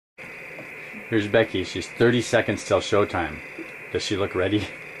Here's Becky. She's 30 seconds till showtime. Does she look ready?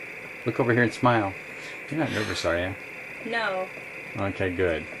 Look over here and smile. You're not nervous, are you? No. Okay,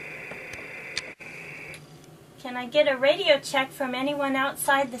 good. Can I get a radio check from anyone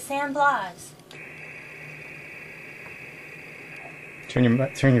outside the San Blas? Turn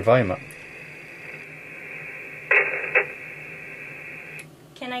your volume up.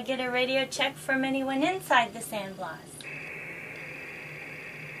 Can I get a radio check from anyone inside the San Blas?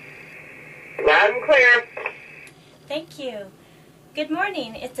 Loud and clear. Thank you. Good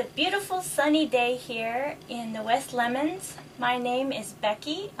morning. It's a beautiful sunny day here in the West Lemons. My name is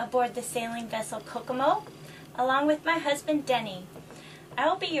Becky, aboard the sailing vessel Kokomo, along with my husband Denny. I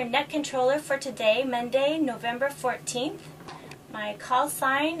will be your net controller for today, Monday, November 14th. My call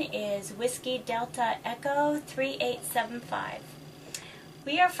sign is Whiskey Delta Echo 3875.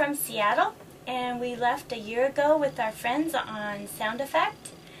 We are from Seattle, and we left a year ago with our friends on Sound Effect.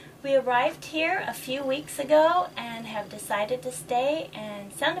 We arrived here a few weeks ago and have decided to stay,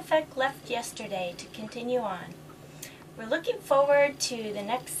 and Sound Effect left yesterday to continue on. We're looking forward to the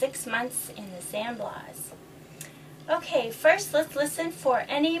next 6 months in the San Blas. Okay, first let's listen for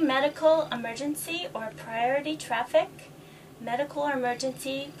any medical emergency or priority traffic. Medical or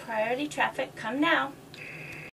emergency priority traffic, come now.